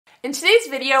In today's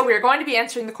video, we are going to be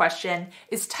answering the question,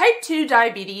 is type 2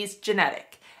 diabetes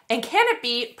genetic? And can it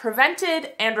be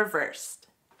prevented and reversed?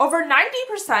 Over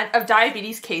 90% of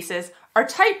diabetes cases are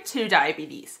type 2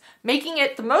 diabetes, making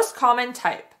it the most common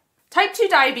type. Type 2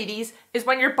 diabetes is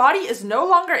when your body is no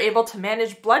longer able to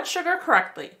manage blood sugar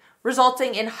correctly,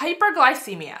 resulting in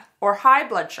hyperglycemia, or high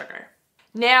blood sugar.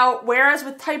 Now, whereas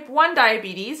with type 1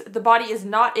 diabetes, the body is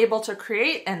not able to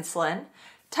create insulin,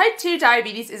 type 2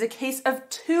 diabetes is a case of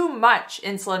too much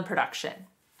insulin production.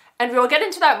 And we will get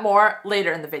into that more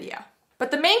later in the video.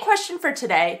 But the main question for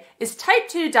today is type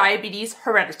 2 diabetes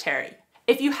hereditary?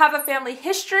 If you have a family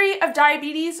history of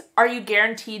diabetes, are you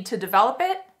guaranteed to develop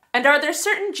it? And are there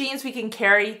certain genes we can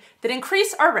carry that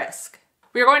increase our risk?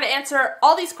 We are going to answer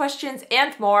all these questions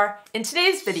and more in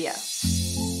today's video.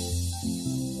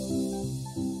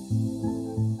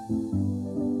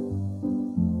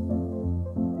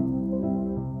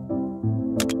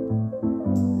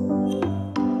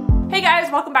 Hey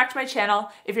guys, welcome back to my channel.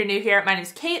 If you're new here, my name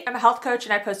is Kate. I'm a health coach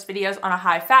and I post videos on a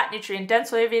high-fat,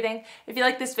 nutrient-dense way of eating. If you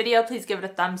like this video, please give it a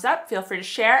thumbs up, feel free to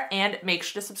share, and make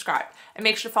sure to subscribe. And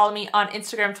make sure to follow me on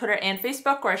Instagram, Twitter, and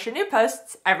Facebook where I share new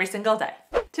posts every single day.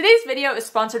 Today's video is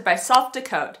sponsored by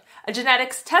𝗖𝗟𝗜𝗖𝗏, a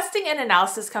genetics testing and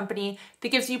analysis company that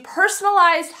gives you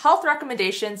personalized health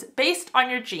recommendations based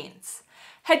on your genes.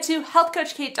 Head to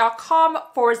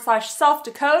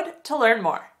healthcoachkate.com/𝗖𝗟𝗜𝗏 to learn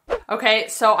more. Okay,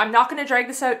 so I'm not going to drag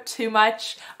this out too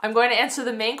much. I'm going to answer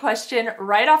the main question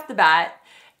right off the bat.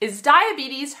 Is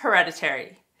diabetes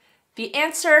hereditary? The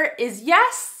answer is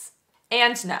yes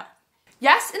and no.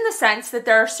 Yes, in the sense that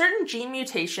there are certain gene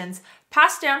mutations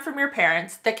passed down from your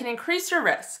parents that can increase your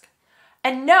risk.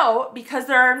 And no, because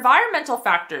there are environmental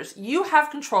factors you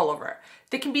have control over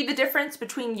that can be the difference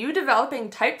between you developing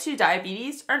type 2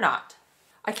 diabetes or not.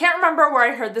 I can't remember where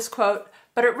I heard this quote,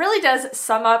 but it really does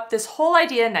sum up this whole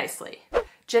idea nicely.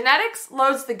 Genetics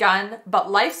loads the gun, but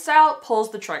lifestyle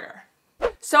pulls the trigger.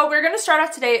 So we're going to start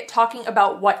off today talking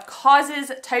about what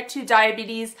causes type 2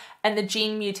 diabetes and the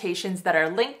gene mutations that are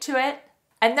linked to it.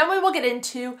 And then we will get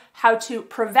into how to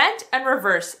prevent and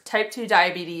reverse type 2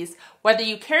 diabetes, whether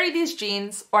you carry these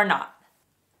genes or not.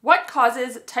 What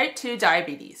causes type 2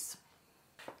 diabetes?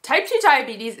 Type 2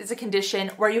 diabetes is a condition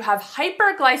where you have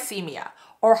hyperglycemia,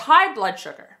 or high blood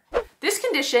sugar. This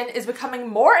condition is becoming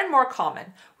more and more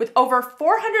common, with over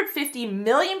 450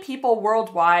 million people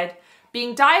worldwide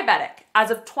being diabetic as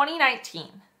of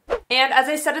 2019. And as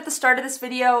I said at the start of this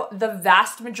video, the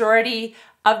vast majority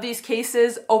of these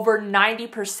cases, over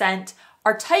 90%,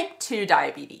 are type 2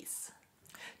 diabetes.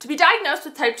 To be diagnosed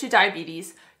with type 2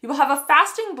 diabetes, you will have a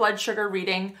fasting blood sugar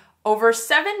reading over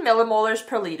 7 millimolars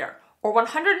per liter, or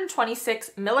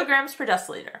 126 milligrams per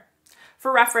deciliter.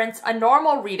 For reference, a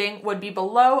normal reading would be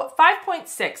below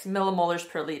 5.6 millimolars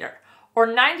per liter, or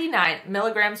 99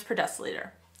 milligrams per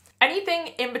deciliter. Anything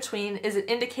in between is an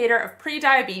indicator of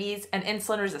prediabetes and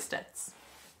insulin resistance.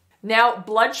 Now,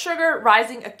 blood sugar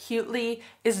rising acutely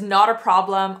is not a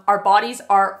problem. Our bodies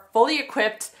are fully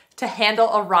equipped to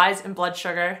handle a rise in blood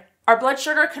sugar. Our blood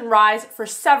sugar can rise for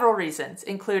several reasons,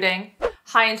 including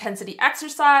high-intensity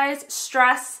exercise,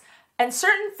 stress, and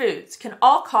certain foods can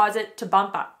all cause it to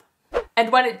bump up.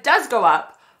 And when it does go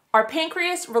up, our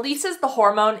pancreas releases the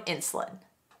hormone insulin.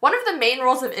 One of the main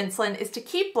roles of insulin is to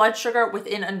keep blood sugar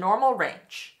within a normal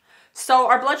range. So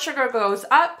our blood sugar goes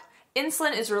up,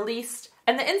 insulin is released,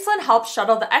 and the insulin helps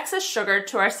shuttle the excess sugar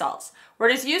to our cells, where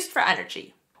it is used for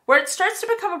energy. Where it starts to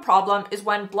become a problem is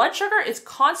when blood sugar is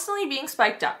constantly being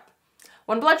spiked up.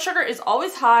 When blood sugar is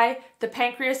always high, the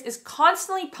pancreas is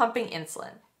constantly pumping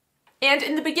insulin. And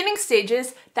in the beginning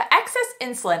stages, the excess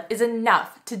insulin is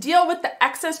enough to deal with the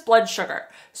excess blood sugar,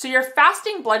 so your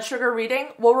fasting blood sugar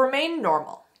reading will remain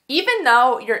normal, even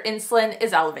though your insulin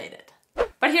is elevated.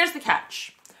 But here's the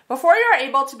catch. Before you are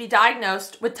able to be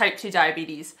diagnosed with type 2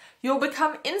 diabetes, you will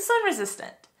become insulin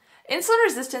resistant. Insulin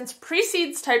resistance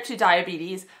precedes type 2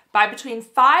 diabetes by between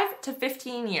 5 to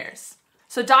 15 years.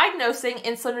 So diagnosing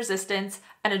insulin resistance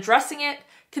and addressing it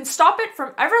can stop it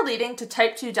from ever leading to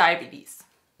type 2 diabetes.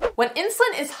 When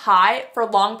insulin is high for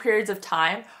long periods of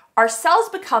time, our cells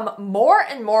become more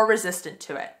and more resistant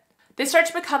to it. They start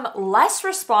to become less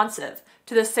responsive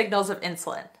to the signals of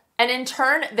insulin, and in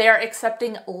turn, they are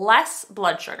accepting less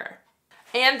blood sugar.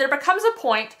 And there becomes a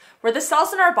point where the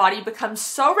cells in our body become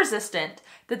so resistant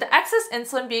that the excess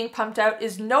insulin being pumped out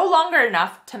is no longer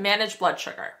enough to manage blood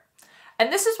sugar.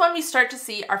 And this is when we start to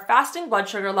see our fasting blood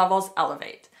sugar levels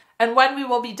elevate, and when we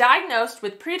will be diagnosed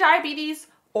with prediabetes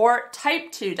or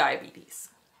type 2 diabetes.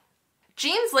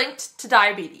 Genes linked to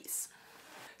diabetes.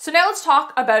 So now let's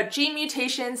talk about gene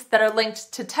mutations that are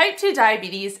linked to type 2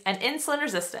 diabetes and insulin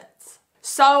resistance.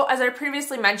 So, as I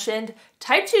previously mentioned,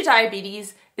 type 2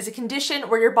 diabetes is a condition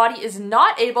where your body is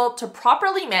not able to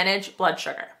properly manage blood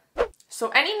sugar. So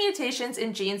any mutations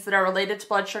in genes that are related to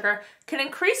blood sugar can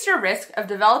increase your risk of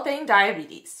developing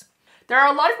diabetes. There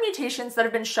are a lot of mutations that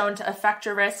have been shown to affect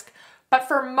your risk, but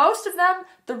for most of them,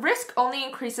 the risk only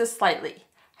increases slightly.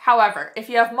 However, if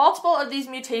you have multiple of these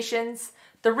mutations,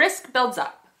 the risk builds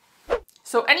up.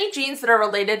 So any genes that are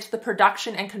related to the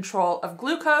production and control of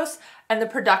glucose and the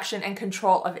production and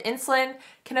control of insulin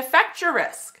can affect your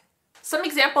risk. Some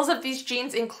examples of these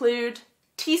genes include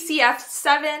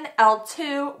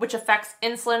TCF7L2, which affects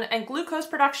insulin and glucose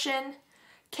production,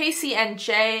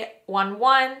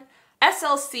 KCNJ11,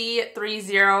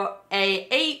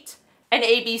 SLC30A8, and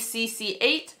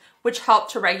ABCC8, which help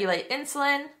to regulate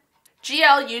insulin,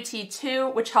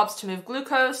 GLUT2, which helps to move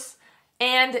glucose,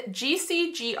 and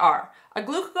GCGR, a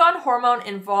glucagon hormone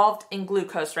involved in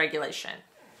glucose regulation.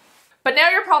 But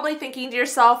now you're probably thinking to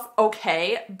yourself,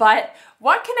 okay, but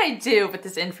what can I do with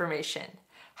this information?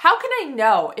 How can I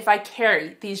know if I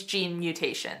carry these gene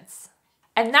mutations?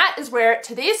 And that is where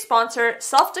today's sponsor,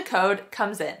 𝘖𝗟𝗑𝗅,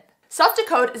 comes in.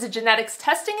 𝘖𝗟𝗑𝗅 is a genetics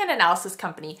testing and analysis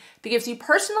company that gives you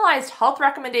personalized health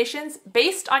recommendations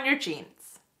based on your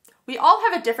genes. We all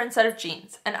have a different set of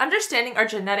genes, and understanding our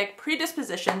genetic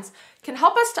predispositions can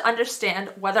help us to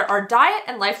understand whether our diet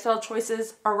and lifestyle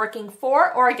choices are working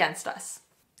for or against us.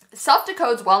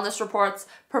 𝘖𝗟𝗑𝗅's wellness reports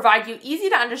provide you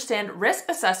easy-to-understand risk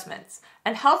assessments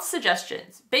and health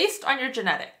suggestions based on your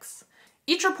genetics.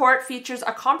 Each report features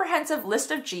a comprehensive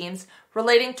list of genes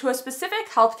relating to a specific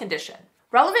health condition.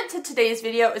 Relevant to today's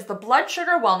video is the Blood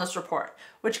Sugar Wellness Report,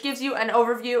 which gives you an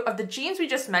overview of the genes we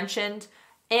just mentioned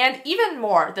and even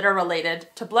more that are related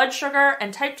to blood sugar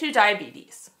and type 2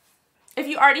 diabetes. If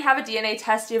you already have a DNA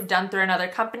test you have done through another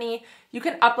company, you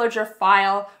can upload your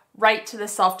file right to the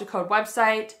𝘖𝗟𝗑𝗅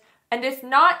website, and if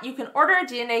not, you can order a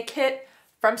DNA kit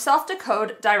from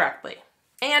𝘖𝗟𝗑𝗅 directly.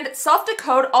 And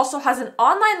𝘖𝗟𝗑𝗅 also has an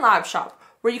online lab shop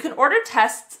where you can order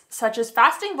tests such as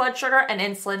fasting blood sugar and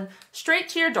insulin straight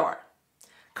to your door.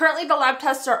 Currently, the lab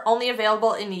tests are only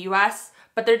available in the US,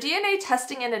 but their DNA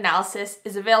testing and analysis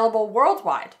is available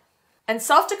worldwide. And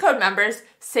𝘖𝗟𝗑𝗅 members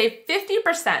save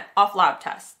 50% off lab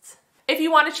tests. If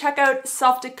you want to check out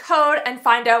𝘖𝗟𝗑𝗅 and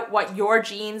find out what your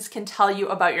genes can tell you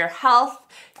about your health,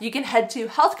 you can head to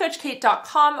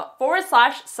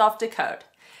healthcoachkate.com/𝘖𝗟𝗑𝗅.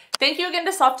 Thank you again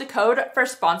to 𝘖𝗟𝗑𝗅 for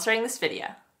sponsoring this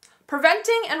video.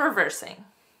 Preventing and reversing.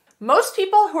 Most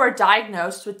people who are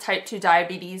diagnosed with type 2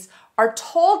 diabetes are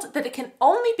told that it can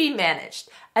only be managed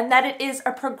and that it is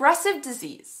a progressive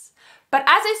disease. But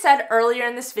as I said earlier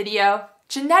in this video,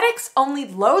 genetics only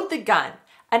load the gun,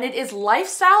 and it is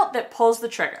lifestyle that pulls the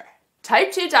trigger.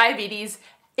 Type 2 diabetes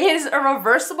is a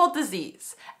reversible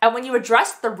disease, and when you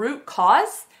address the root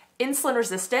cause, insulin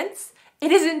resistance,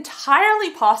 it is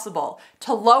entirely possible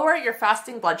to lower your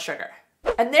fasting blood sugar.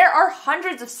 And there are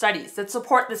hundreds of studies that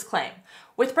support this claim,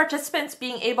 with participants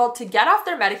being able to get off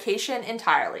their medication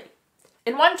entirely.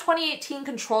 In one 2018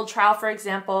 controlled trial, for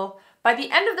example, by the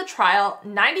end of the trial,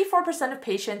 94% of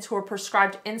patients who were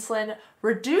prescribed insulin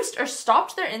reduced or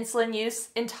stopped their insulin use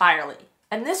entirely.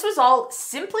 And this was all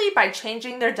simply by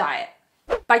changing their diet.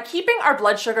 By keeping our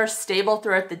blood sugar stable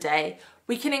throughout the day,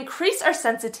 we can increase our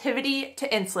sensitivity to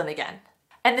insulin again.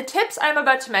 And the tips I'm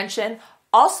about to mention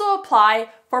also apply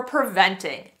for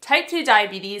preventing type 2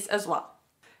 diabetes as well.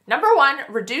 Number 1,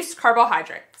 reduce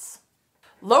carbohydrates.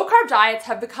 Low-carb diets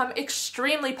have become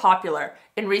extremely popular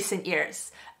in recent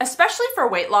years, especially for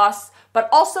weight loss, but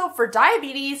also for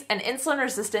diabetes and insulin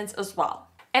resistance as well.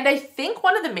 And I think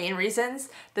one of the main reasons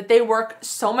that they work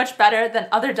so much better than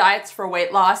other diets for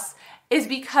weight loss is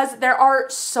because there are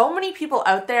so many people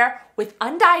out there with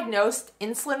undiagnosed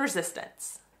insulin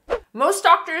resistance. Most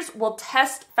doctors will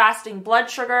test fasting blood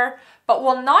sugar, but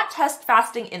will not test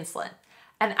fasting insulin.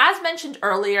 And as mentioned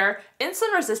earlier,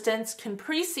 insulin resistance can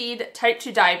precede type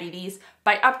 2 diabetes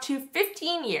by up to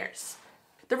 15 years.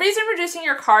 The reason reducing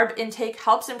your carb intake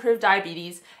helps improve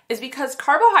diabetes is because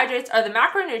carbohydrates are the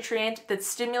macronutrient that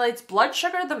stimulates blood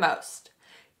sugar the most.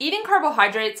 Eating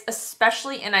carbohydrates,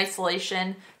 especially in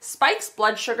isolation, spikes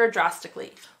blood sugar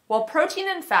drastically, while protein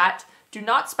and fat do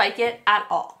not spike it at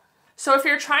all. So if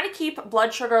you're trying to keep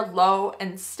blood sugar low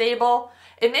and stable,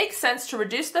 it makes sense to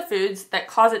reduce the foods that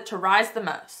cause it to rise the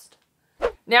most.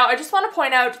 Now, I just want to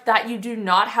point out that you do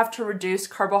not have to reduce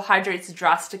carbohydrates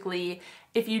drastically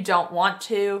if you don't want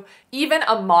to. Even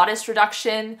a modest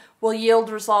reduction will yield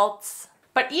results.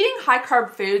 But eating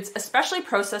high-carb foods, especially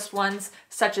processed ones,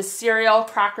 such as cereal,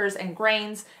 crackers, and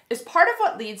grains, is part of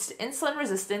what leads to insulin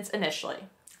resistance initially.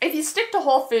 If you stick to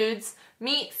whole foods,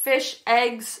 meat, fish,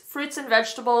 eggs, fruits and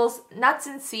vegetables, nuts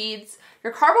and seeds,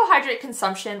 your carbohydrate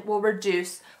consumption will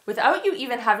reduce without you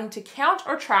even having to count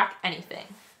or track anything.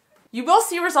 You will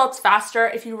see results faster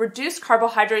if you reduce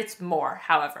carbohydrates more,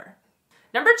 however.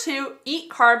 Number 2, eat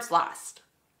carbs last.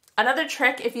 Another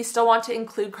trick, if you still want to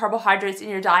include carbohydrates in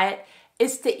your diet,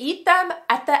 is to eat them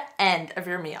at the end of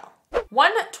your meal.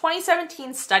 One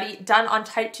 2017 study done on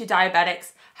type 2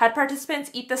 diabetics had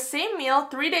participants eat the same meal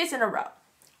 3 days in a row.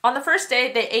 On the first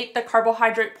day, they ate the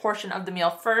carbohydrate portion of the meal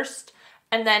first,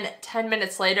 and then 10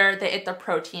 minutes later, they ate the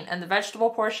protein and the vegetable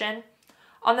portion.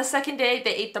 On the second day,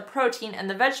 they ate the protein and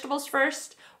the vegetables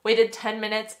first, waited 10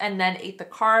 minutes, and then ate the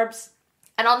carbs.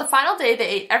 And on the final day, they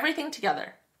ate everything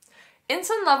together.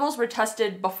 Insulin levels were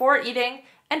tested before eating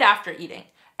and after eating,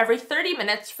 every 30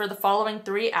 minutes for the following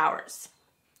 3 hours.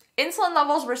 Insulin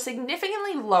levels were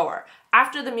significantly lower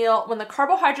after the meal when the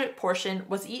carbohydrate portion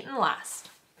was eaten last.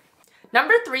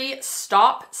 Number 3,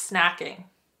 stop snacking.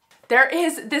 There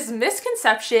is this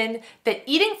misconception that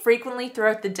eating frequently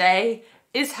throughout the day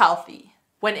is healthy,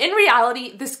 when in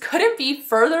reality, this couldn't be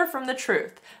further from the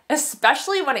truth,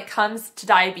 especially when it comes to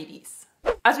diabetes.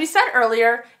 As we said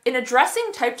earlier, in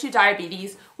addressing type 2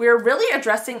 diabetes, we are really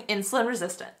addressing insulin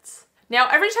resistance. Now,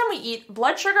 every time we eat,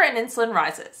 blood sugar and insulin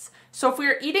rises. So if we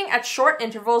are eating at short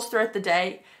intervals throughout the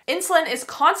day, insulin is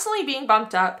constantly being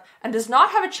bumped up and does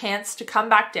not have a chance to come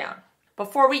back down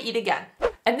before we eat again.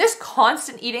 And this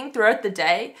constant eating throughout the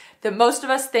day that most of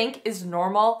us think is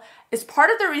normal is part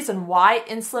of the reason why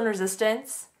insulin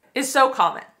resistance is so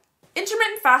common.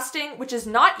 Intermittent fasting, which is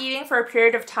not eating for a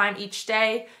period of time each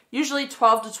day, usually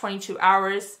 12 to 22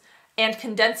 hours, and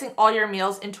condensing all your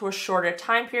meals into a shorter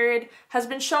time period, has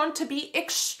been shown to be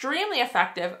extremely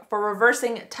effective for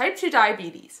reversing type 2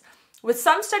 diabetes, with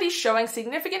some studies showing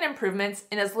significant improvements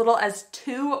in as little as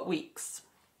 2 weeks.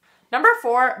 Number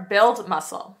 4, build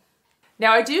muscle.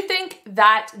 Now, I do think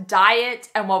that diet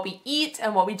and what we eat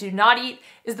and what we do not eat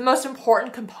is the most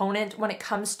important component when it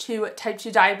comes to type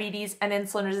 2 diabetes and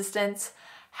insulin resistance.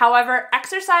 However,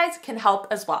 exercise can help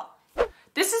as well.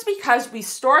 This is because we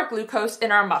store glucose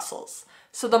in our muscles.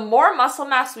 So the more muscle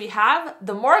mass we have,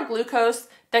 the more glucose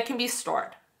that can be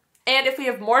stored. And if we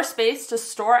have more space to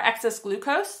store excess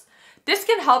glucose, this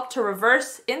can help to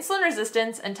reverse insulin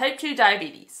resistance and type 2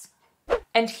 diabetes.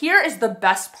 And here is the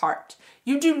best part.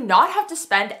 You do not have to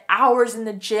spend hours in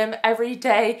the gym every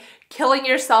day, killing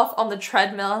yourself on the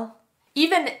treadmill.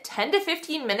 Even 10 to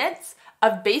 15 minutes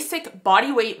of basic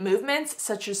body weight movements,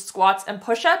 such as squats and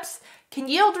push-ups, can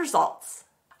yield results.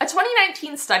 A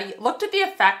 2019 study looked at the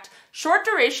effect short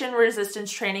duration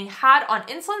resistance training had on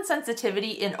insulin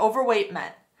sensitivity in overweight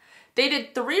men. They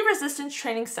did 3 resistance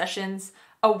training sessions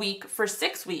a week for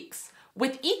 6 weeks,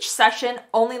 with each session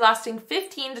only lasting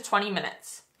 15 to 20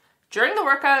 minutes. During the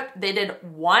workout, they did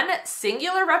 1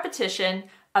 singular repetition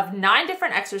of 9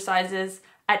 different exercises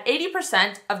at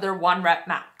 80% of their 1 rep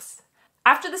max.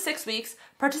 After the 6 weeks,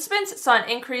 participants saw an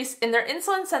increase in their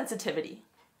insulin sensitivity.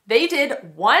 They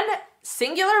did 1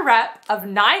 singular rep of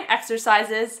 9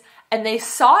 exercises and they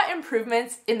saw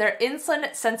improvements in their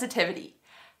insulin sensitivity.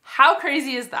 How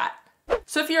crazy is that?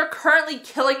 So if you're currently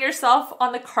killing yourself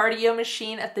on the cardio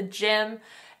machine at the gym,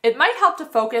 it might help to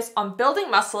focus on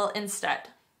building muscle instead.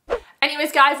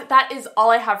 Anyways, guys, that is all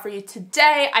I have for you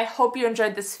today. I hope you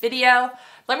enjoyed this video.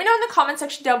 Let me know in the comment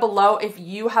section down below if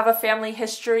you have a family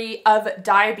history of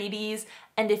diabetes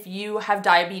and if you have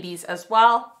diabetes as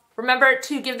well. Remember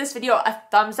to give this video a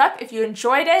thumbs up if you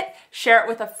enjoyed it, share it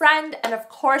with a friend, and of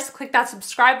course, click that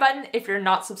subscribe button if you're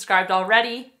not subscribed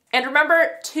already. And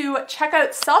remember to check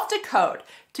out Self-Decode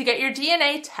to get your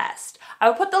DNA test. I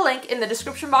will put the link in the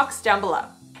description box down below.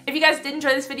 If you guys did enjoy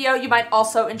this video, you might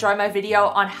also enjoy my video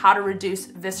on how to reduce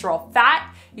visceral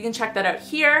fat. You can check that out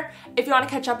here. If you want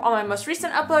to catch up on my most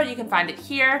recent upload, you can find it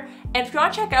here. And if you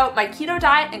want to check out my keto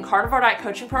diet and carnivore diet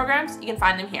coaching programs, you can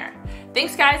find them here.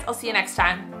 Thanks, guys. I'll see you next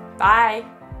time. Bye.